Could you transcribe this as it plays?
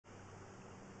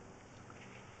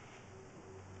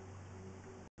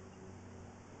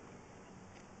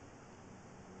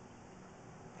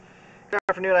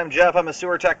Afternoon, I'm Jeff. I'm a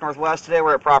Sewer Tech Northwest. Today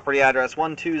we're at property address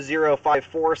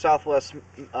 12054 Southwest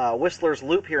Whistler's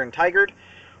Loop here in Tigard.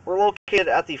 We're located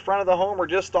at the front of the home. We're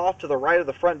just off to the right of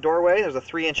the front doorway. There's a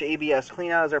 3-inch ABS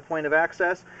cleanout as our point of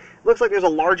access. Looks like there's a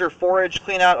larger 4-inch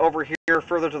cleanout over here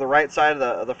further to the right side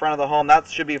of the front of the home. That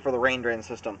should be for the rain drain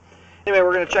system. Anyway,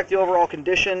 we're going to check the overall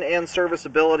condition and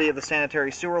serviceability of the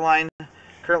sanitary sewer line.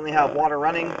 Currently have water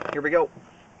running. Here we go.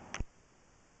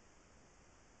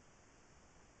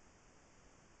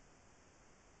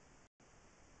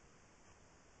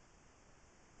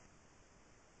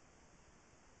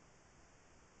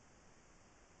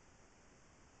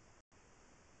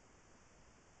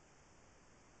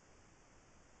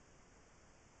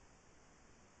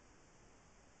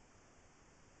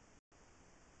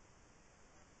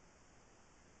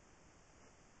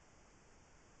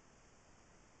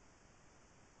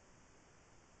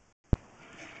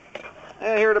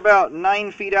 And here at about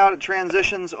 9 feet out, it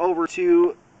transitions over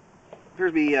to, appears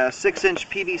to be a 6-inch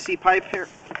PVC pipe here.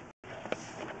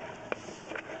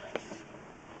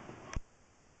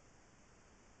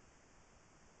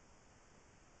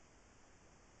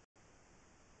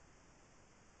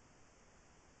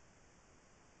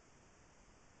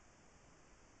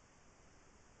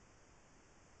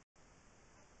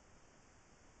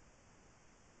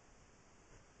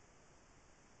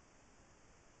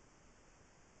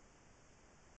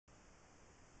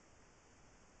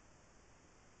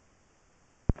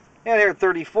 And here at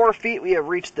 34 feet, we have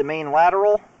reached the main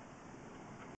lateral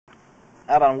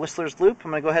out on Whistler's Loop.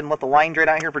 I'm going to go ahead and let the line drain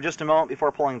out here for just a moment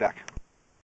before pulling back.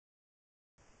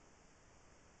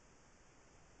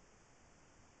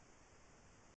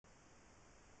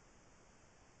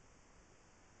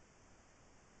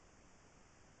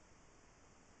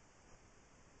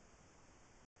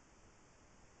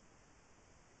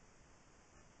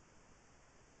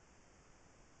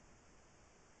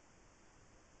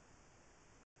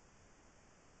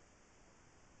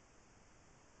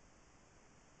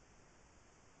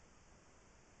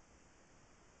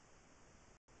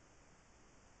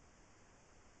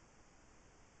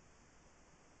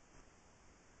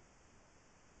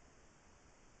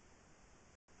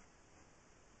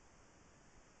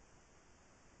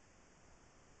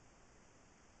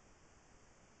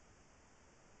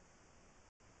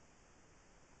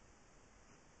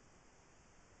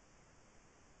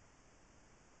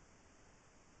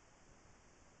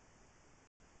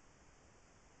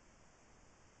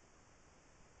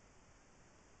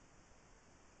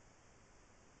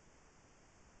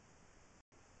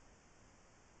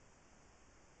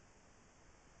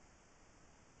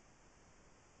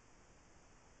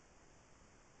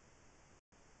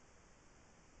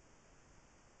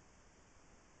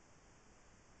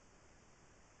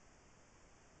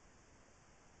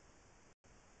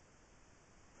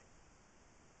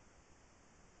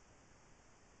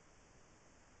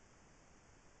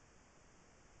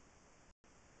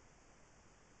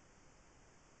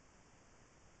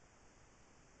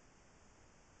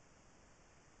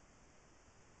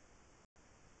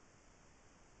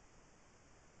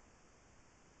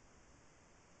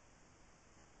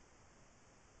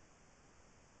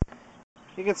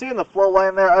 You can see in the flow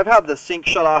line there, I've had the sink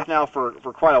shut off now for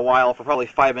quite a while, for probably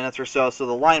 5 minutes or so the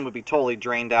line would be totally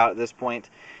drained out at this point.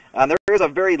 There is a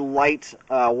very light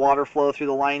water flow through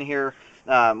the line here.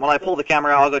 When I pull the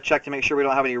camera out, I'll go check to make sure we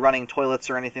don't have any running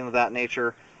toilets or anything of that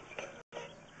nature.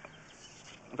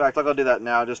 In fact, I'll go do that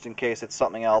now just in case it's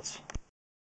something else.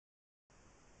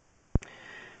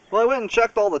 Well, I went and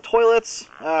checked all the toilets,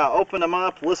 opened them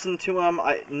up, listened to them.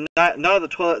 None of the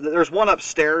toilet. There's one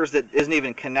upstairs that isn't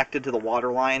even connected to the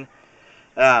water line,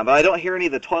 but I don't hear any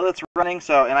of the toilets running.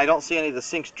 And I don't see any of the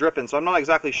sinks dripping. So I'm not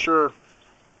exactly sure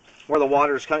where the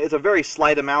water is coming. It's a very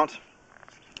slight amount,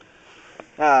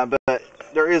 but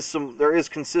there is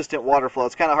consistent water flow.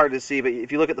 It's kind of hard to see, but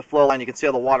if you look at the flow line, you can see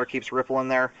how the water keeps rippling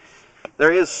there.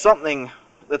 There is something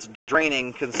that's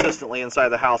draining consistently inside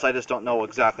the house. I just don't know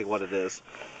exactly what it is.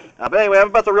 But anyway, I'm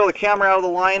about to reel the camera out of the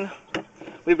line.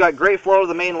 We've got great flow to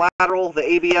the main lateral. The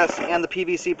ABS and the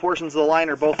PVC portions of the line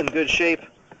are both in good shape.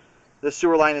 The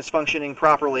sewer line is functioning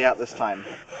properly at this time.